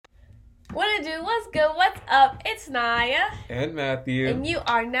What it do? What's good? What's up? It's Naya. And Matthew. And you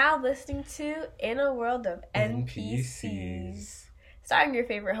are now listening to In a World of NPCs. Starring your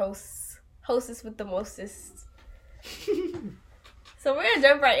favorite hostess with the mostest. So we're going to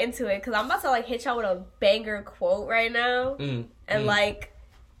jump right into it because I'm about to hit y'all with a banger quote right now. I'm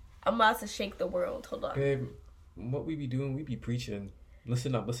about to shake the world. Hold on. Babe, what we be doing, we be preaching.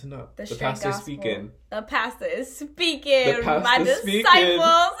 Listen up. The pastor is speaking. The pastor is speaking. My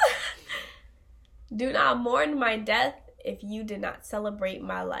disciples. Do not mourn my death if you did not celebrate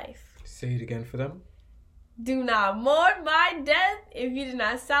my life. Say it again for them. Do not mourn my death if you did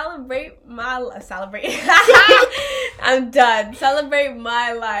not celebrate my life. Celebrate. I'm done. Celebrate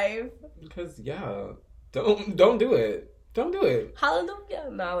my life. Because don't do it. Don't do it.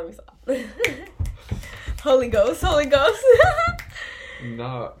 Hallelujah. Nah, let me stop. Holy Ghost.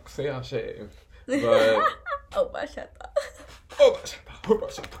 Nah, say I shave. But oh my shut up.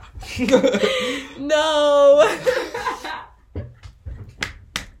 No.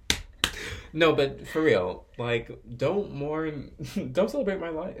 No, but for real, don't celebrate my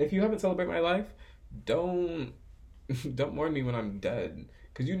life. If you haven't celebrated my life, don't mourn me when I'm dead.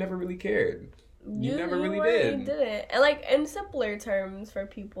 Because you never really cared. You never really did. You didn't. And in simpler terms for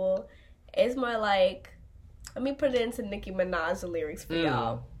people, it's more let me put it into Nicki Minaj's lyrics for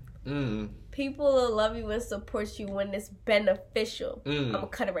y'all. People will love you and support you when it's beneficial. I'm gonna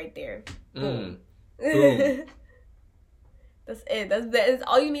cut it right there. Boom. That's it. That's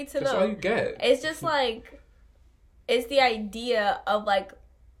all you need to know. That's all you get. It's just it's the idea of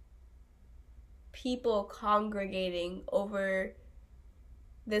people congregating over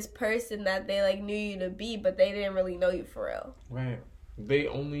this person that they knew you to be, but they didn't really know you for real. Right. They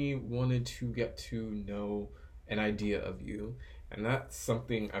only wanted to get to know an idea of you. And that's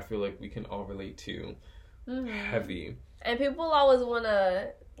something I feel like we can all relate to. Heavy. And people always want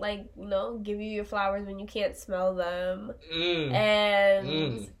to, give you your flowers when you can't smell them.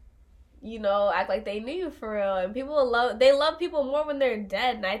 And, act like they knew you for real. And people love people more when they're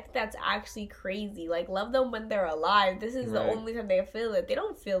dead. And I think that's actually crazy. Love them when they're alive. This is the only time they feel it. They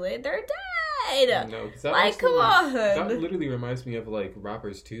don't feel it. They're dead. No, come on. That literally reminds me of,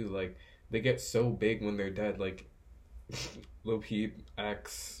 rappers, too. They get so big when they're dead. Lil Peep,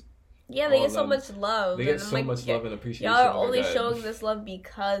 X. Yeah, they get so much love. They get so much love and appreciation. Y'all are only showing this love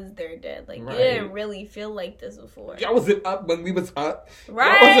because they're dead. You didn't really feel like this before. Y'all wasn't up when we was up.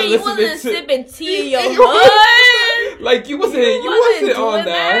 Right? You wasn't sipping tea in your hood. You wasn't on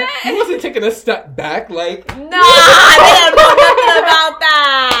that. You wasn't taking a step back. Nah, they don't know nothing about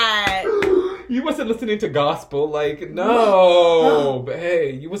that. You wasn't listening to gospel. No. But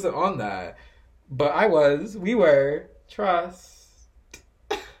hey, you wasn't on that. But I was. We were. Trust.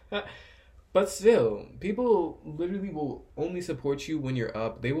 But still, people literally will only support you when you're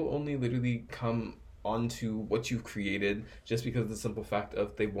up. They will only literally come onto what you've created just because of the simple fact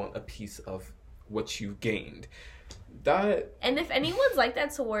of they want a piece of what you've gained. And if anyone's like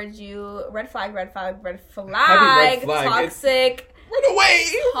that towards you, red flag, heavy red flag. Toxic. Run away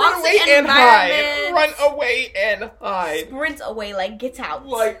and hide. Sprint away, get out.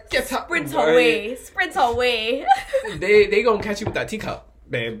 Get out. Sprint away. They gonna catch you with that teacup,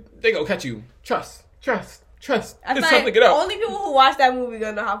 babe. They gonna catch you. Trust. It's time to get out. Only people who watch that movie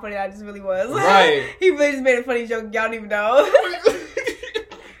gonna know how funny that just really was. Right. He really just made a funny joke. Y'all don't even know.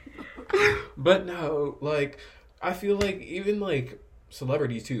 But no, I feel even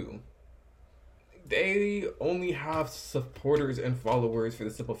celebrities too. They only have supporters and followers for the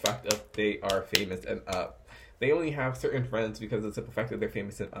simple fact of they are famous and up. They only have certain friends because of the simple fact that they're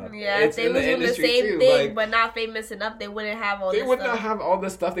famous and up. Yeah, if they was doing the same thing but not famous enough, they wouldn't have all this stuff. They would not have all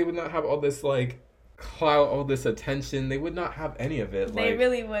this stuff. They would not have all this clout, all this attention. They would not have any of it. They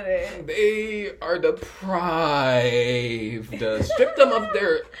really wouldn't. They are deprived. Strip them of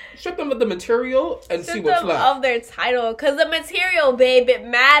the material and see what's left. Of their title, because the material, babe, it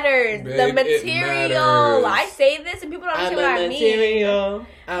matters. Babe, the material. I say this and people don't understand what I mean.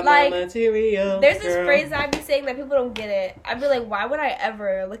 I'm a material. There's this phrase I be saying that people don't get it. I'd be like, why would I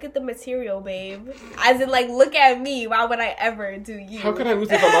ever look at the material, babe? As in, look at me. Why would I ever do you? How can I lose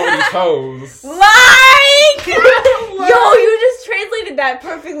if I'm already toes? Yo, you just translated that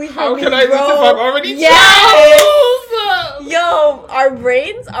perfectly for me. How can I lose if I'm already toes? Yo, our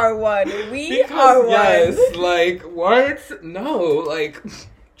brains are one. We are one. Yes, what? No,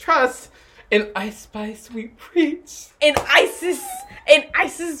 trust. In Ice Spice, we preach. In ISIS,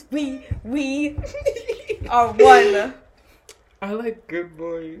 we are one. I like good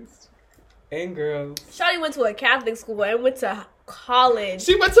boys and girls. Shawty went to a Catholic school and went to college.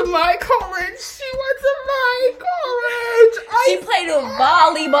 She went to my college. She played with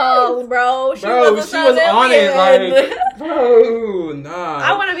volleyball, bro. She was on it, like, bro, nah.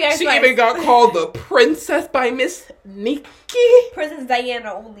 I want to be Ice She Spice. even got called the princess by Miss Nikki. Princess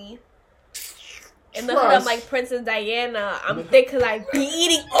Diana only. In the hood, I'm like, Princess Diana. I'm thick because I be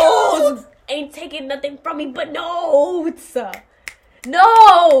eating oats. Ain't taking nothing from me but notes.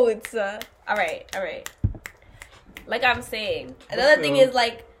 Notes. All right. Like I'm saying. Another thing is,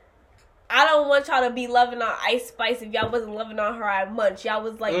 like, I don't want y'all to be loving on Ice Spice if y'all wasn't loving on her at much. Y'all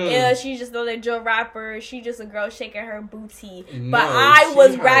was like, yeah, she's just another drill rapper. She just a girl shaking her booty. No, but I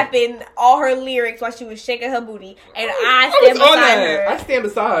was rapping all her lyrics while she was shaking her booty. And I stand beside her. I stand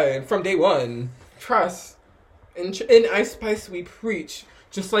beside from day one. Trust. In Ice Spice, we preach.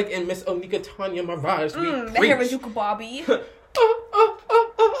 Just like in Miss Onika Tanya Mirage, we preach. The Harajuku Bobby.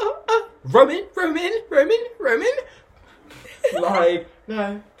 Roman. Like,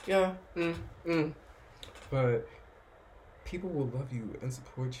 nah, yeah, But people will love you and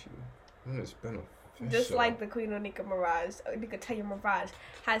support you. And it's beneficial. Just like the Queen Onika Tanya Mirage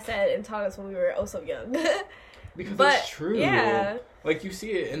has said and taught us when we were oh so young. Because it's true. Yeah. Like, you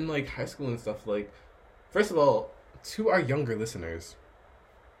see it in, like, high school and stuff. Like, first of all, to our younger listeners,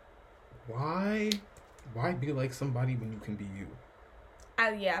 why be like somebody when you can be you?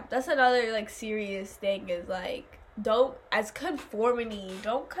 Yeah, that's another, like, serious thing is, like, don't conform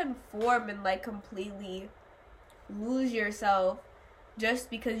and, like, completely lose yourself just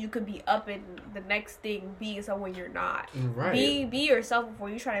because you could be up in the next thing being someone you're not. Right. Be yourself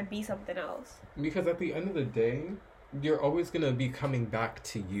before you try to be something else. Because at the end of the day, you're always going to be coming back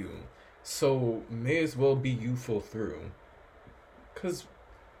to you. So, may as well be you full through. Because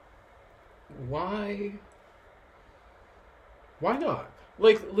why not?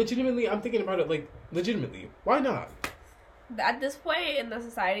 Like, legitimately, I'm thinking about it, like, legitimately, why not? At this point in the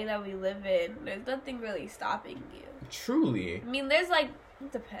society that we live in, there's nothing really stopping you. Truly. I mean, there's, like,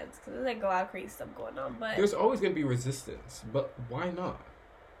 it depends, because there's, like, a lot of crazy stuff going on, but... There's always going to be resistance, but why not?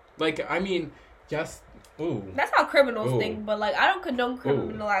 Like, I mean, yes, ooh. That's how criminals think, but, like, I don't condone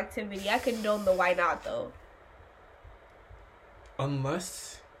criminal activity. I condone the why not, though.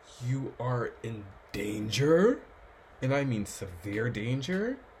 Unless you are in danger... And I mean severe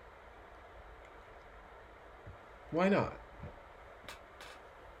danger. Why not?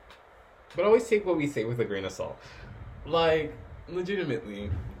 But always take what we say with a grain of salt. Like, legitimately.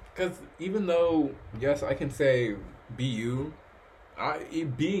 Because even though, yes, I can say, be you,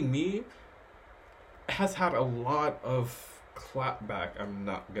 being me has had a lot of clapback, I'm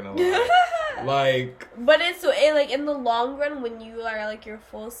not gonna lie. Like, but it's like in the long run when you are like your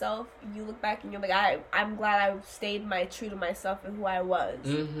full self, you look back and you're like, I'm glad I stayed true to myself and who I was.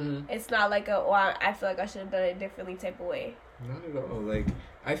 Mm-hmm. It's not like I feel like I should have done it differently type of way. Not at all. Like,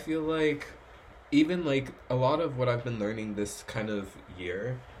 I feel like even like a lot of what I've been learning this kind of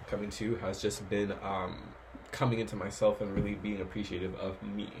year coming to has just been coming into myself and really being appreciative of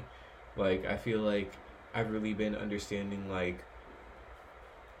me. Like, I feel like I've really been understanding, like,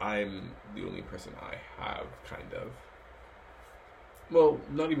 I'm the only person I have, kind of. Well,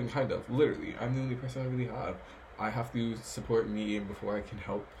 not even kind of. Literally, I'm the only person I really have. I have to support me before I can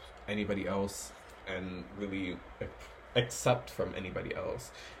help anybody else and really accept from anybody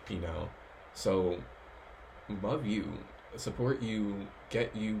else, you know? So, love you, support you,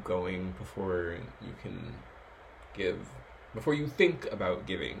 get you going before you can give, before you think about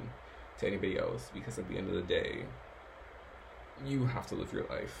giving to anybody else, because at the end of the day, you have to live your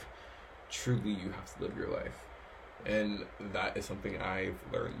life. Truly, you have to live your life. And that is something I've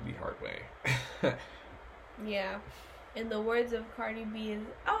learned the hard way. Yeah. In the words of Cardi B,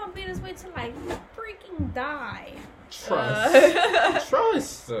 I'm being this way till I freaking die. Trust.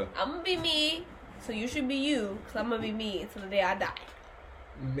 Trust. I'm gonna be me, so you should be you, because I'm gonna be me until the day I die.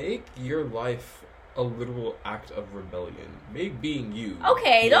 Make your life a literal act of rebellion. Make being you.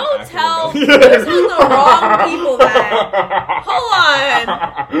 Okay, don't tell the wrong people that. Hold on.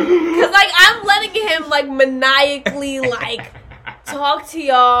 Because, like, I'm letting him, like, maniacally, like, talk to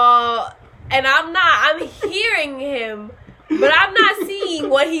y'all. And I'm hearing him, but I'm not seeing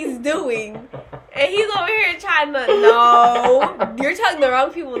what he's doing. And he's over here trying to, no, you're telling the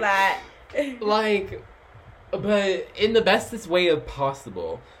wrong people that. Like, but in the bestest way of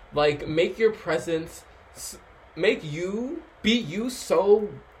possible. Like, make your presence, make you, be you so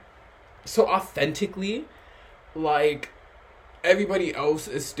authentically, like, everybody else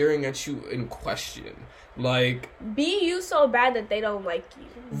is staring at you in question. Like, be you so bad that they don't like you.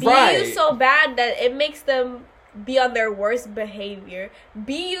 Be right. you so bad that it makes them be on their worst behavior.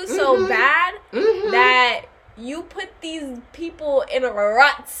 Be you so bad that You put these people in a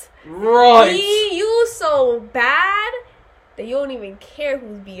rut. Right. You so bad that you don't even care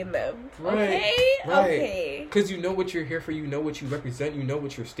who's being them. Right. Okay? Right. Okay. Because you know what you're here for, you know what you represent, you know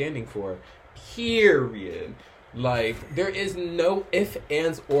what you're standing for. Period. Like, there is no ifs,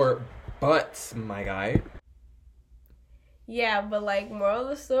 ands, or buts, my guy. Yeah, but like, moral of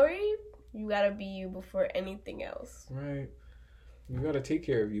the story, you gotta be you before anything else. Right. You gotta take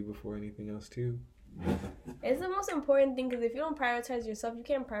care of you before anything else, too. It's the most important thing, because if you don't prioritize yourself, you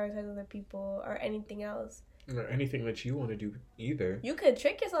can't prioritize other people or anything else. Or anything that you want to do either. You could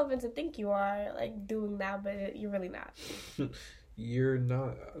trick yourself into think you are like doing that, but you're really not. You're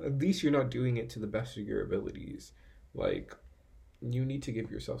not. At least you're not doing it to the best of your abilities. Like, you need to give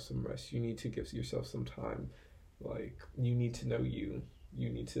yourself some rest. You need to give yourself some time. Like, you need to know you. You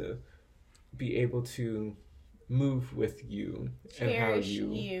need to be able to move with you. Cherish and how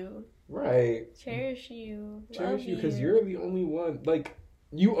you. You. Right. Cherish you. Cherish you, because you're the only one. Like,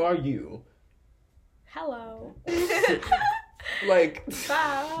 you are you. Hello. Like.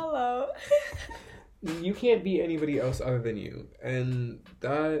 Bye, hello. You can't be anybody else other than you. And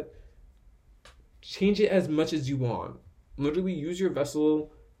that, change it as much as you want. Literally use your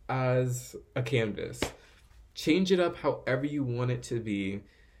vessel as a canvas. Change it up however you want it to be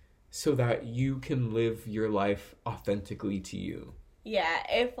so that you can live your life authentically to you. Yeah,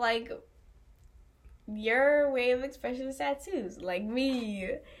 if like your way of expression is tattoos, like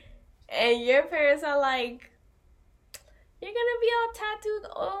me, and your parents are like, you're gonna be all tattooed,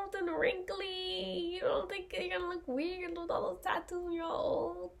 old and wrinkly. You don't think you're gonna look weird with all those tattoos when you're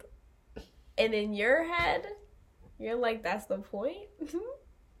old? And in your head, you're like, that's the point?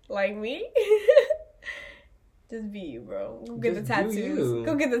 Like me? Just be you, bro. Go get the tattoos.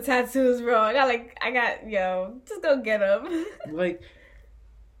 Go get the tattoos, bro. Just go get them. Like,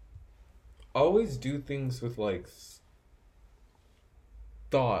 always do things with, like,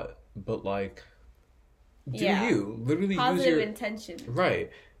 thought, but, like, do you. Literally positive use your intention.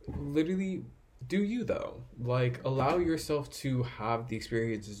 Right. Literally do you, though. Like, allow yourself to have the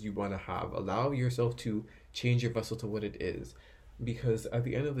experiences you want to have. Allow yourself to change your vessel to what it is. Because at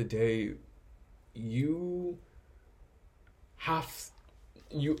the end of the day, you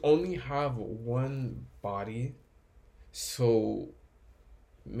only have one body, so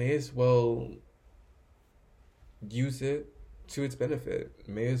may as well use it to its benefit.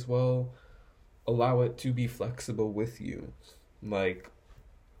 May as well allow it to be flexible with you. Like,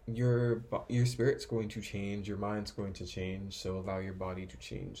 your spirit's going to change, your mind's going to change, so allow your body to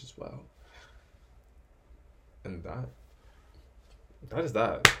change as well. And that is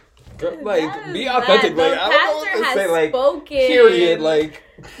that. Like, be authentic. Like, I don't know what to say. Like, spoken. Period. Like,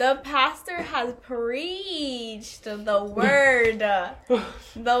 the pastor has preached the word.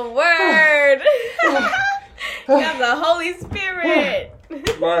 The word. You have the Holy Spirit.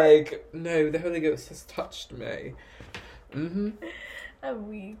 Like, no, the Holy Ghost has touched me. Mm-hmm. I'm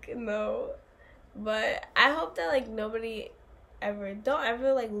weak, no. But I hope that, like, don't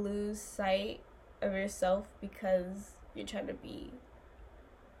ever, like, lose sight of yourself because you're trying to be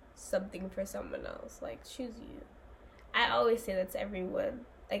something for someone else. Like, choose you. I always say that to everyone.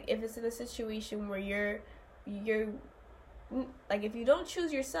 Like, if it's in a situation where you're like, if you don't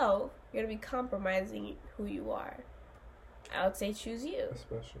choose yourself, you're gonna be compromising who you are. I would say choose you.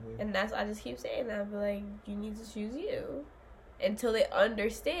 Especially. And that's, I just keep saying that. I'll be like, you need to choose you. Until they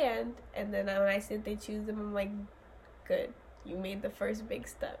understand. And then when I say they choose them, I'm like, good. You made the first big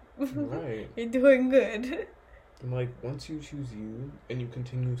step. Right. You're doing good. And, like, once you choose you, and you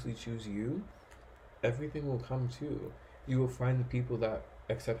continuously choose you, everything will come too. You will find the people that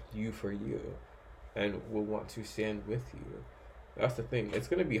accept you for you, and will want to stand with you. That's the thing. It's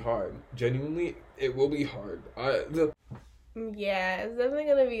gonna be hard. Genuinely, it will be hard. Yeah, it's definitely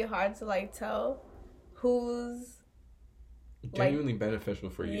gonna be hard to, like, tell who's genuinely, like, beneficial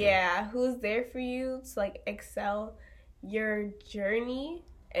for you. Yeah, who's there for you to, like, excel your journey,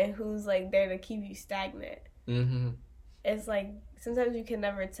 and who's, like, there to keep you stagnant. Mm-hmm. It's like, sometimes you can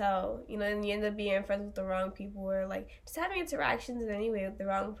never tell, you know, and you end up being friends with the wrong people, or, like, just having interactions in any way with the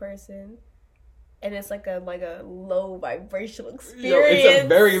wrong person, and it's like a low vibrational experience. Yo, it's a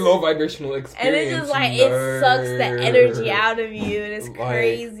very low vibrational experience. And it's just like, it sucks the energy out of you, and it's like,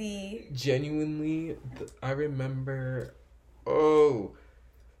 crazy. Genuinely, I remember,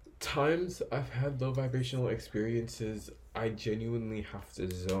 times I've had low vibrational experiences, I genuinely have to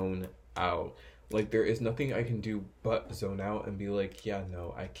zone out. Like, there is nothing I can do but zone out and be like, yeah,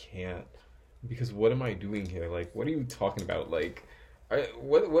 no, I can't. Because what am I doing here? Like, what are you talking about? Like,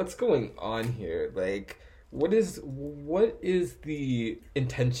 what's going on here? Like, what is the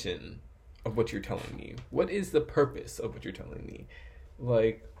intention of what you're telling me? What is the purpose of what you're telling me?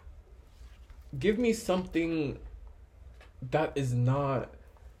 Like, give me something that is not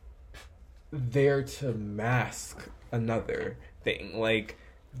there to mask another thing. Like,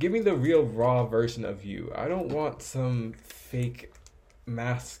 give me the real raw version of you. I don't want some fake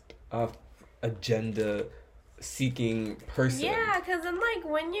masked up agenda seeking person. Yeah, because then like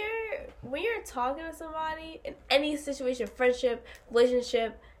when you're talking to somebody in any situation, friendship,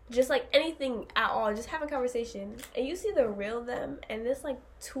 relationship, just like anything at all, just have a conversation and you see the real them and it's like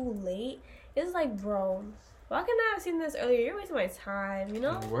too late. It's like, bro, why couldn't I have seen this earlier? You're wasting my time, you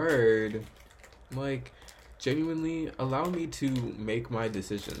know? Word. Like, genuinely allow me to make my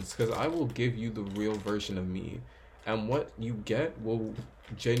decisions, because I will give you the real version of me, and what you get will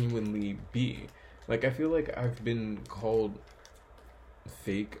genuinely be. Like, I feel like I've been called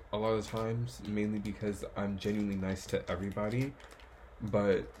fake a lot of times, mainly because I'm genuinely nice to everybody,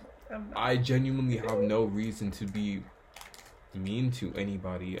 but I genuinely have no reason to be mean to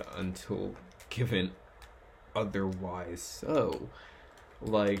anybody until given otherwise. So,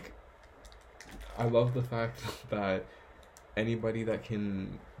 like, I love the fact that anybody that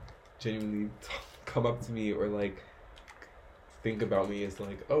can genuinely come up to me or like think about me is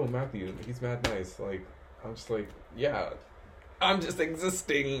like, oh, Matthew, he's mad nice. Like, I'm just like, yeah, I'm just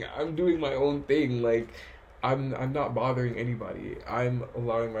existing. I'm doing my own thing. Like, I'm not bothering anybody. I'm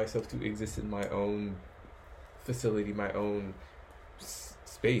allowing myself to exist in my own facility, my own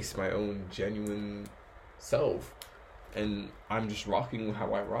space, my own genuine self, and I'm just rocking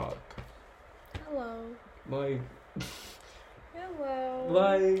how I rock. Hello. Like, hello.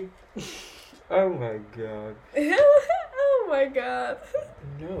 Like, oh my god. Oh my god.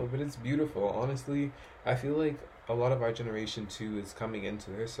 No, but it's beautiful. Honestly, I feel like a lot of our generation too is coming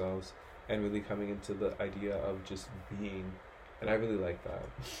into themselves and really coming into the idea of just being, and I really like that.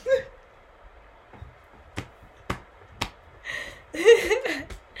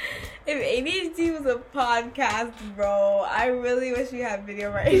 If ADHD was a podcast, bro, I really wish we had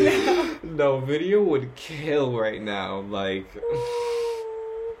video right now. No, video would kill right now. Like,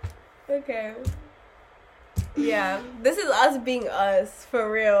 okay. Yeah, this is us being us, for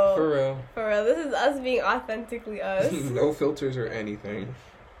real. For real. For real, this is us being authentically us. No filters or anything.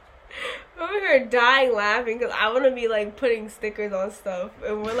 I'm over here dying laughing because I want to be like putting stickers on stuff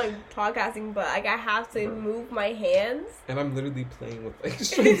and we're like podcasting, but like I have to move my hands. And I'm literally playing with like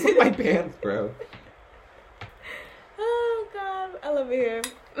strings on my pants, bro. Oh god, I love it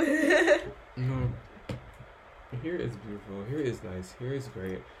here. No, here is beautiful. Here is nice. Here is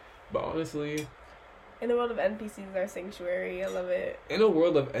great. But honestly, in the world of NPCs, our sanctuary. I love it. In a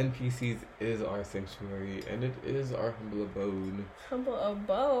world of NPCs is our sanctuary, and it is our humble abode. Humble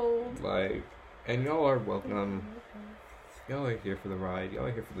abode. Like, and y'all are welcome. Y'all are here for the ride. Y'all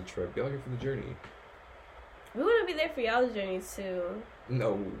are here for the trip. Y'all are here for the journey. We want to be there for y'all's journeys too.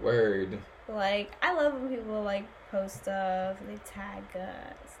 No word. Like, I love when people like post stuff and they tag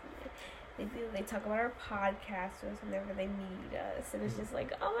us. They talk about our podcast to us whenever they meet us, and it's just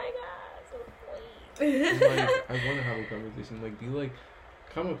like, oh my god, so sweet. Like, I want to have a conversation. Like, do you like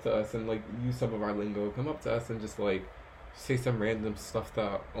come up to us and like use some of our lingo? Come up to us and just like say some random stuff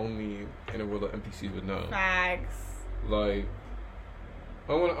that only in a world of NPCs would know. Facts. Like,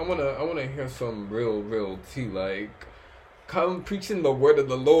 I wanna hear some real tea. Like, come preaching the word of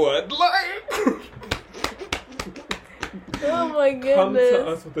the Lord. Like. Oh my goodness. Come to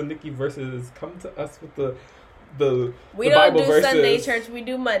us with the Nikki verses. Come to us with the we the don't Bible do verses. Sunday church. We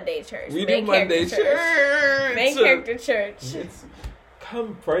do Monday church. We do Monday church. Main character church.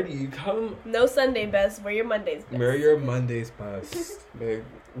 Come Friday. Come. No Sunday best. Wear your Mondays best. Wear your Mondays best.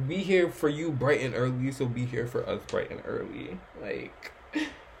 Be here for you bright and early, so be here for us bright and early. Like,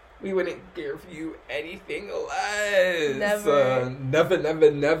 we wouldn't care for you anything less. Never.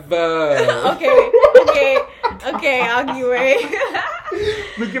 Never. Okay, Aki way.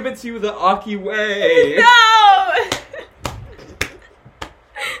 We give it to you the Aki way. No!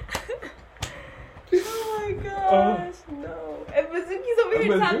 Oh my gosh, no. And Mizuki's over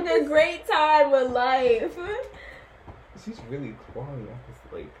here having a great time with life. She's really clawing at this,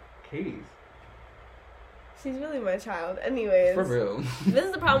 like, case. She's really my child. Anyways. For real. This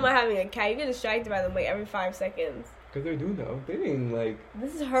is the problem with having a cat. You get distracted by them, like, every 5 seconds. Because they're doing their own thing, like...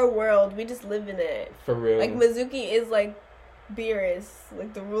 This is her world. We just live in it. For real. Like, Mizuki is, like, Beerus.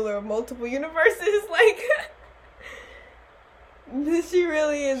 Like, the ruler of multiple universes. Like... she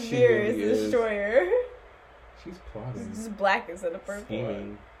really is Beerus, the Destroyer. She's plotting. She's just black instead of purple.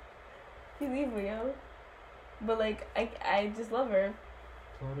 Scheming. He's evil, yo. But, like, I just love her.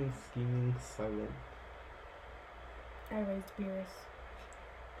 Plotting, scheming, silent. I raised Beerus.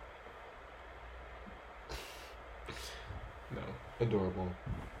 No. Adorable.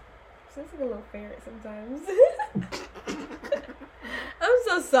 Sounds like a little ferret sometimes. I'm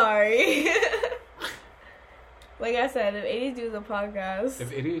so sorry. Like I said, if ADHD was a podcast. If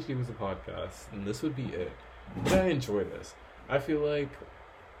ADHD was a podcast, then this would be it. But I enjoy this. I feel like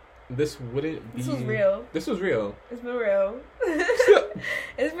this wouldn't be... This was real. This was real. It's been real.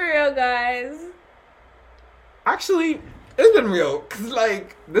 It's for real, guys. Actually, it's been real. Because,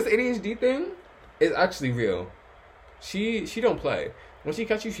 like, this ADHD thing is actually real. She don't play. When she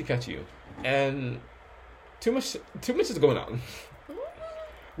catch you, she catch you. And too much is going on.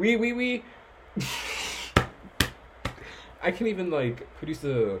 We I can't even, like, produce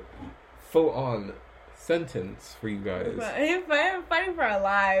a full-on sentence for you guys. I'm fighting for our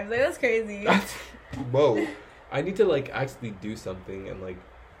lives. Like, that's crazy. Whoa. I need to, like, actually do something and, like,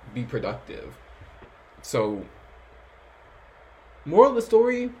 be productive. So, moral of the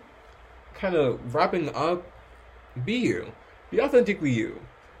story, kind of wrapping up, be you. Be authentically you.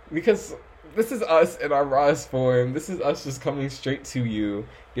 Because this is us in our rawest form. This is us just coming straight to you,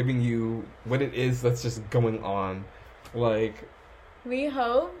 giving you what it is that's just going on. Like, we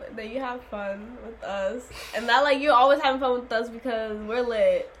hope that you have fun with us, and not like you're always having fun with us because we're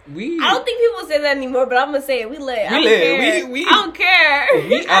lit. I don't think people say that anymore, but I'm gonna say it. We lit. I don't care.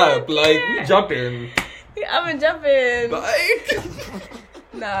 We up, like we jumping. I've been jumping. Like,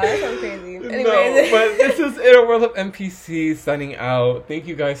 nah, that sounds crazy. Anyways. No, but this is In a World of NPC signing out. Thank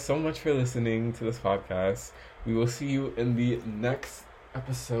you guys so much for listening to this podcast. We will see you in the next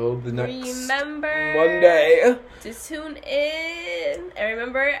episode, the next Monday. To tune in. And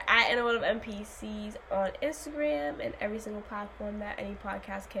remember, at In a World of NPCs on Instagram and every single platform that any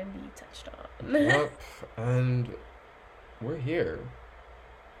podcast can be touched on. Yep. And we're here.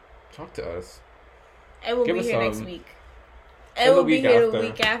 Talk to us. And we'll be here next week. And we'll be here the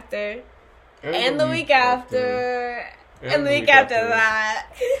week after. And the week after. And the week after that.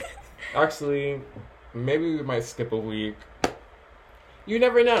 Actually, maybe we might skip a week. You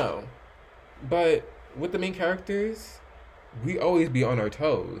never know. But with the main characters, we always be on our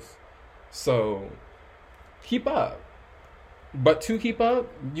toes. So, keep up. But to keep up,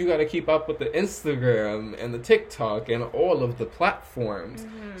 you gotta keep up with the Instagram and the TikTok and all of the platforms.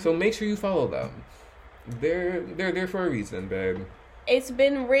 Mm-hmm. So make sure you follow them. They're there for a reason, babe. It's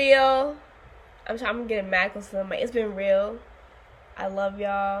been real. I'm getting mad close to the mic. It's been real. I love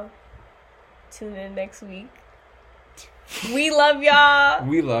y'all. Tune in next week. We love y'all.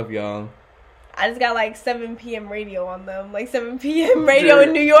 We love y'all. I just got like 7 p.m. radio on them. Like 7 p.m. radio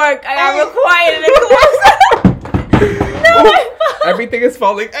in New York. I got real quiet and close. No, everything is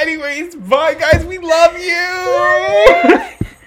falling. Anyways, bye guys. We love you.